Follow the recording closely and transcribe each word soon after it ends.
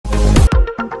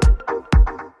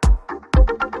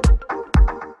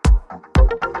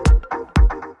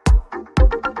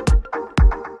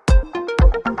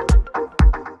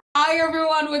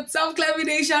everyone, what's up, Clevy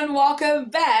Nation? Welcome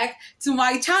back to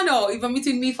my channel. If you're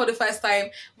meeting me for the first time,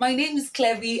 my name is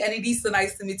Clevy and it is so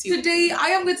nice to meet you. Today I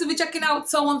am going to be checking out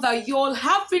someone that you all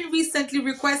have been recently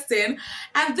requesting,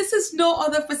 and this is no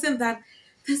other person than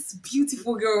this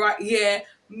beautiful girl right here,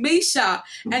 Maysha.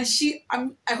 And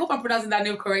I hope I'm pronouncing that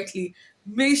name correctly,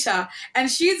 Maysha,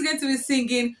 and she's going to be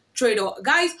singing Traitor.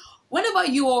 Guys, whenever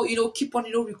you all keep on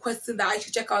requesting that I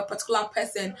should check out a particular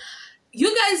person,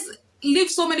 you guys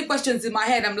leave so many questions in my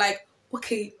head. I'm like,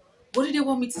 okay, what do they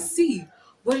want me to see?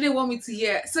 What do they want me to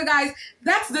hear? So guys,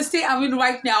 that's the state I'm in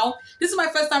right now. This is my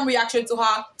first time reaction to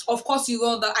her. Of course, you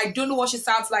know that I don't know what she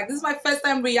sounds like. This is my first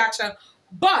time reaction,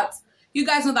 but you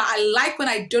guys know that I like when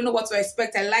I don't know what to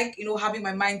expect. I like, having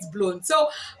my mind blown. So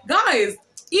guys,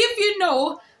 if you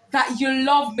know that you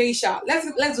love Maysha,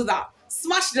 let's do that.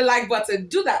 Smash the like button.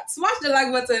 Do that. Smash the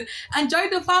like button and join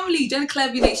the family. Join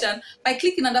Clevy Nation by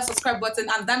clicking on that subscribe button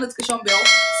and that notification bell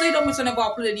so you don't miss whenever I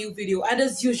upload a new video. And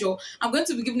as usual, I'm going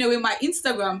to be giving away my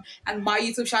Instagram and my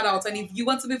YouTube shout out. And if you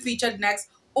want to be featured next,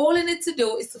 all you need to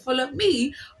do is to follow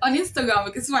me on Instagram.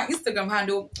 You can see my Instagram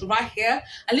handle right here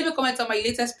and leave a comment on my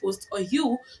latest post, or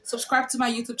you subscribe to my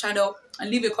YouTube channel and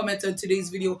leave a comment on today's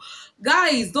video.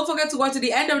 Guys, don't forget to watch to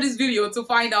the end of this video to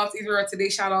find out if you're a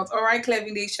today's shout out. All right,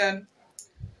 Clevy Nation.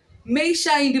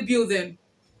 Maysha in the building.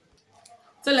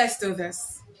 So let's do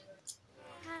this.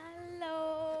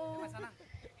 Hello.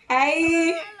 Hi.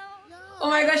 Hello. Oh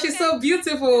my gosh, she's so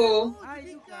beautiful.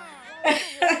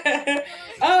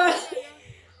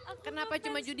 Kenapa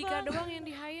cuma Judika doang yang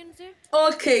di-hain sih?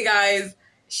 Okay, guys.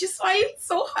 She's smiling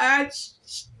so hard.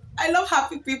 I love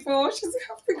happy people. She's a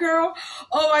happy girl.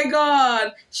 Oh my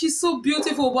god. She's so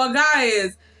beautiful. But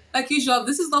guys, like usual,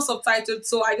 this is not subtitled,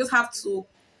 so I just have to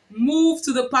move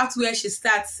to the part where she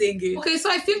starts singing. Okay, so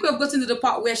I think we've gotten to the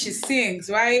part where she sings,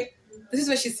 right? This is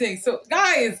where she sings. So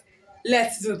guys,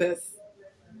 let's do this.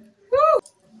 Woo!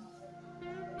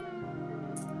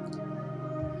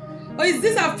 Oh, is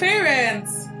this our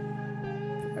parents?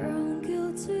 Brown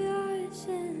guilty eyes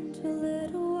and your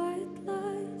little white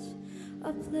lies.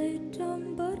 I played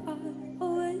dumb, but I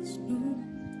always knew.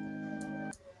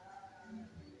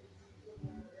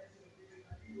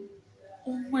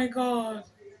 Oh my god.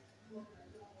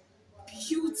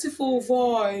 Beautiful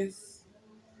voice.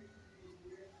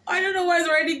 I don't know why it's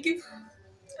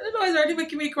already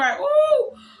making me cry.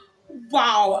 Oh,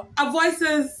 wow. Her voice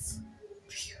is...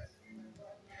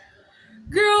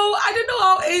 Girl, I don't know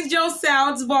how angel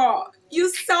sounds, but you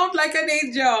sound like an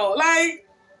angel. Like,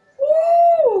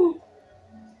 woo!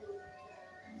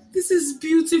 This is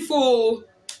beautiful.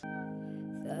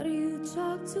 Thought you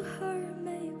talked to her,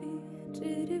 maybe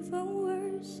did even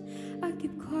worse. I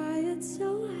keep quiet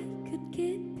so I could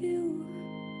keep you.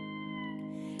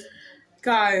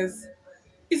 Guys,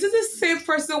 is it the same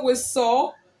person we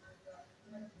saw?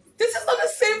 This is not the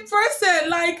same person.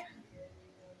 Like,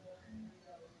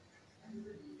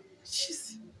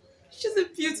 she's a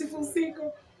beautiful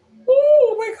singer.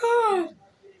 Oh my god.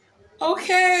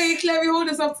 Okay, Clevy, hold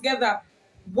us up together.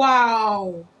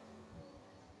 Wow.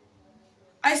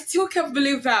 I still can't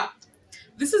believe that.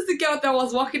 This is the girl that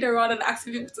was walking around and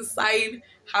asking people to sign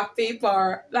her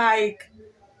paper. Like,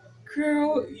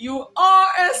 girl, you are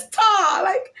a star.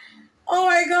 Like, oh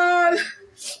my god.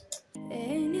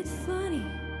 Ain't it funny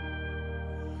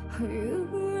how you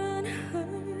run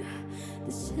her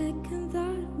the second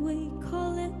that we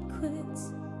call it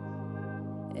quits?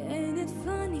 Ain't it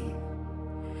funny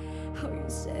how you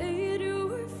say you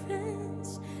were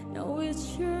friends? Now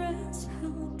it's your ass, how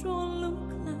don't look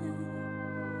like.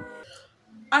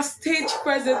 A stage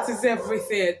presence is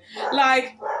everything.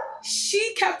 Like,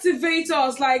 she captivates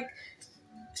us. Like,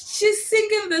 she's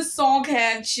singing this song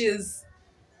and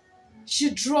she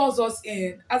draws us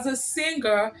in. As a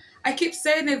singer, I keep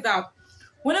saying it that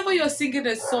whenever you're singing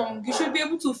a song, you should be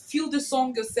able to feel the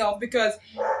song yourself because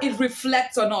it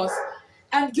reflects on us.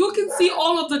 And you can see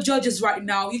all of the judges right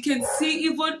now. You can see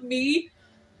even me.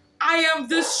 I am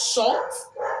this shocked.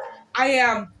 I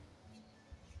am...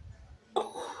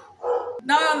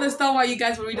 Now I understand why you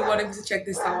guys were really wanting me to check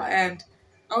this out, and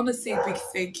I want to say a big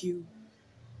thank you.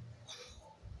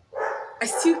 I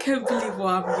still can't believe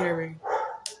what I'm hearing.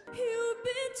 You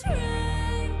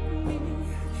betrayed me,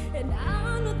 and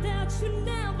I know that you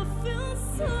never feel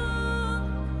sorry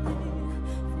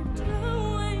for the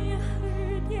way you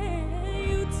hurt. Yeah,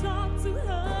 you talked to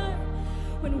her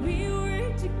when we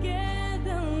were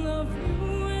together. Love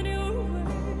you and your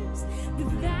words,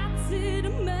 but that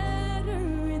didn't matter.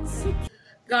 It's okay.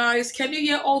 Guys, can you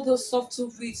hear all those subtle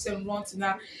beats and runs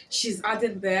that she's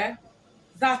adding there?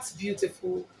 That's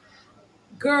beautiful.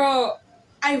 Girl,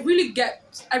 I really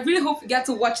hope you get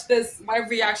to watch this, my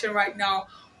reaction right now.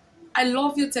 I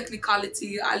love your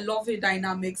technicality. I love your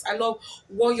dynamics. I love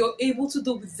what you're able to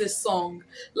do with this song.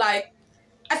 Like,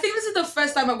 I think this is the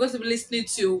first time I'm going to be listening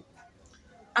to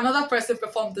another person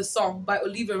perform the song by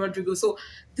Olivia Rodrigo. So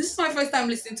this is my first time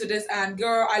listening to this, and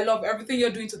girl, I love everything you're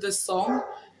doing to this song.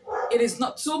 It is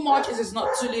not too much, it is not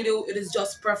too little, it is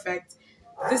just perfect.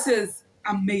 This is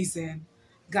amazing,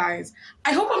 guys.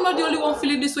 I hope I'm not the only one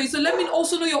feeling this way. So let me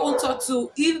also know your own thoughts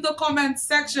too in the comment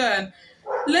section.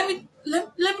 Let me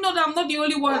know that I'm not the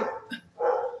only one.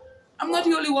 I'm not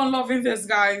the only one loving this,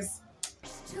 guys.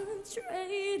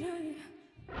 Traitor.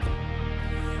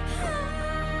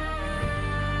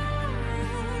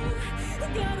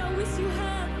 God, I wish you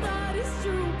had thought it's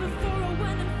true before I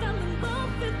went and fell in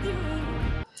love with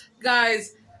you.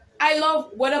 Guys, I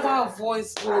love whenever her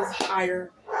voice goes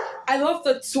higher. I love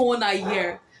the tone I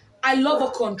hear. I love her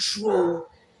control.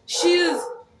 She's,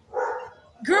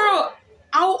 girl,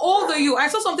 how old are you? I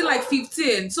saw something like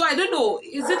 15. So I don't know.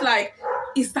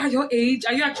 Is that your age?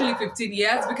 Are you actually 15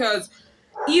 years? Because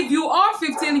if you are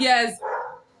 15 years,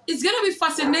 it's going to be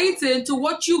fascinating to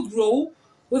watch you grow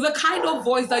with the kind of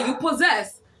voice that you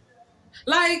possess.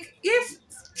 Like, if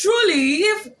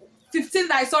 15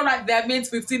 that I saw right there means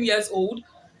 15 years old,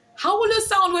 how will you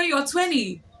sound when you're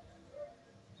 20?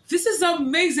 This is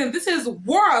amazing. This is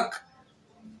work.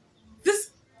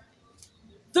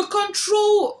 The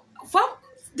control, from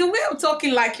the way I'm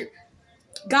talking, like,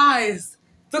 guys,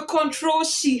 the control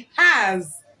she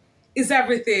has is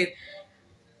everything.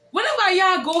 Whenever I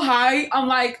hear her go high, I'm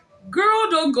like, girl,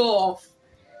 don't go off.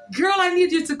 Girl, I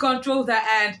need you to control that,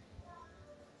 and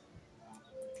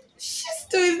she's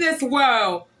doing this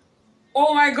well.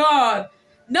 Oh my God.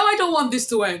 Now I don't want this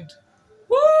to end.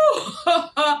 Woo!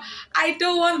 I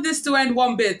don't want this to end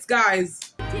one bit,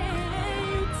 guys.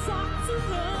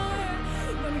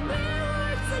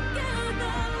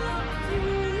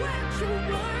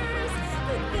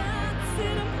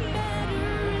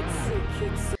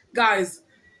 Guys,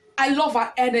 I love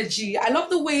her energy. I love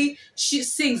the way she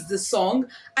sings the song.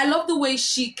 I love the way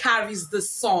she carries the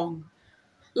song.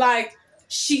 Like,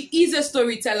 she is a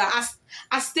storyteller.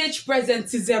 Her stage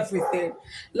presence is everything.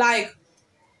 Like,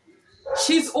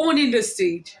 she's owning the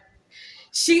stage.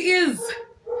 She's doing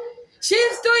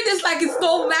this like it's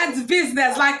no man's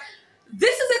business. Like,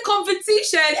 this is a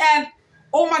competition, and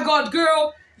oh my God,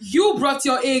 girl, you brought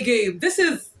your A game. This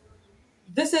is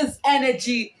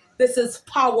energy. This is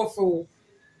powerful.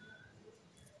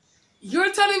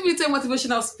 You're turning me to a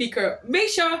motivational speaker.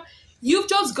 Maysha, you've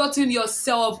just gotten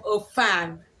yourself a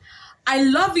fan. I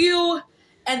love you,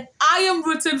 and I am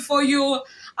rooting for you,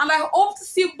 and I hope to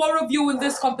see more of you in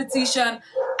this competition.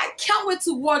 I can't wait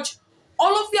to watch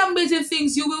all of the amazing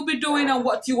things you will be doing and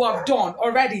what you have done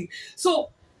already.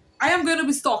 So I am going to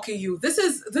be stalking you. This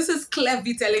is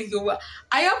Clevy telling you.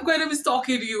 I am going to be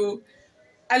stalking you.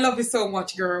 I love you so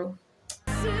much, girl.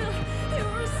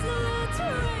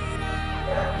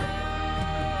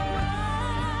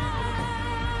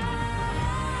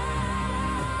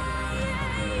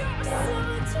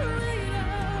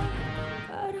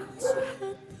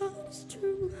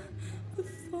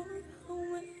 Before I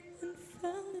went and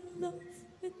fell in love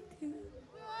with you.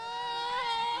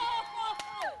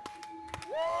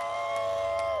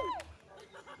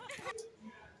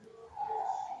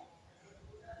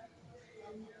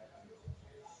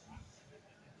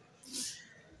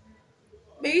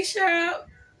 Maysha,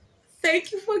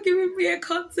 thank you for giving me a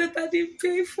concert I didn't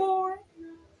pay for.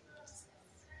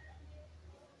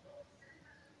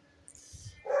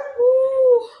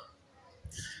 Ooh.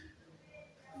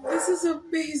 This is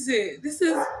amazing. This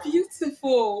is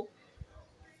beautiful.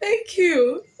 Thank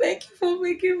you. Thank you for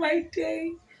making my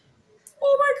day.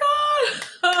 Oh my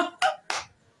God.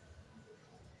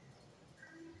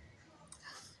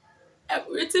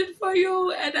 I'm rooting for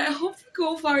you, and I hope you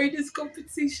go far in this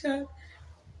competition.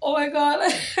 Oh my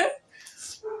God.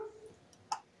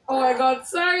 Oh my God.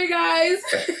 Sorry, guys.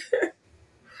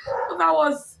 That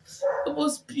was the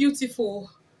most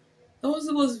beautiful. That was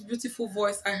the most beautiful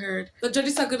voice I heard. The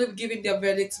judges are going to be giving their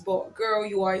verdicts, but girl,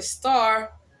 you are a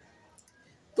star.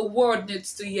 The world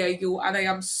needs to hear you, and I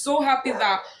am so happy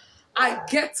that I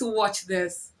get to watch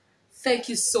this. Thank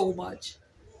you so much.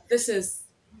 This is...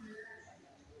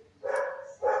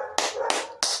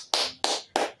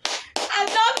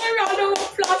 another round of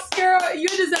applause, girl. You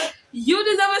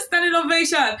deserve a standing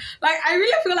ovation. Like, I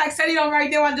really feel like standing up right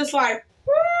there and just like,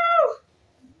 woo!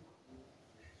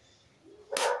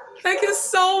 Thank you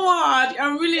so much.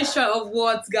 I'm really short of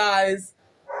words, guys.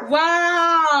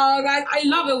 Wow, guys, I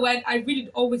love it when I really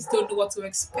always don't know what to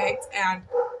expect, and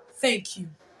thank you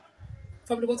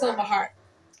from the bottom of my heart.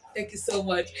 Thank you so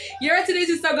much. Here are today's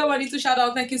Instagram. I need to shout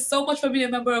out. Thank you so much for being a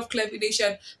member of Clevy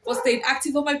Nation, for staying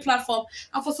active on my platform,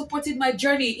 and for supporting my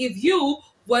journey. If you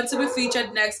want to be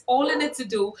featured next, all you need to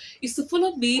do is to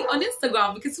follow me on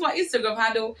Instagram. You can see my Instagram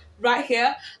handle right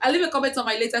here. And leave a comment on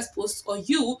my latest post, or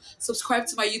you subscribe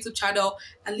to my YouTube channel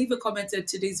and leave a comment on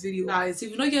today's video. Guys,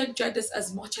 if you know you enjoyed this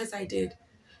as much as I did,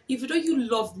 if you know you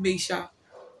love Maysha,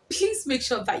 please make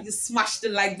sure that you smash the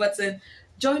like button.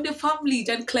 Join the family,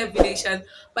 join Clevy Nation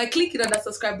by clicking on that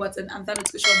subscribe button and that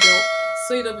notification bell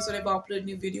so you don't miss whenever I upload a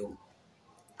new video.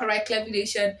 Alright, Clevy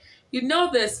Nation, you know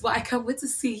this, but I can't wait to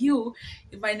see you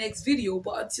in my next video.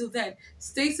 But until then,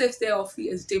 stay safe, stay healthy,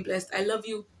 and stay blessed. I love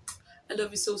you. I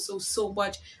love you so, so, so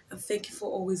much. And thank you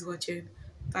for always watching.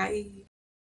 Bye.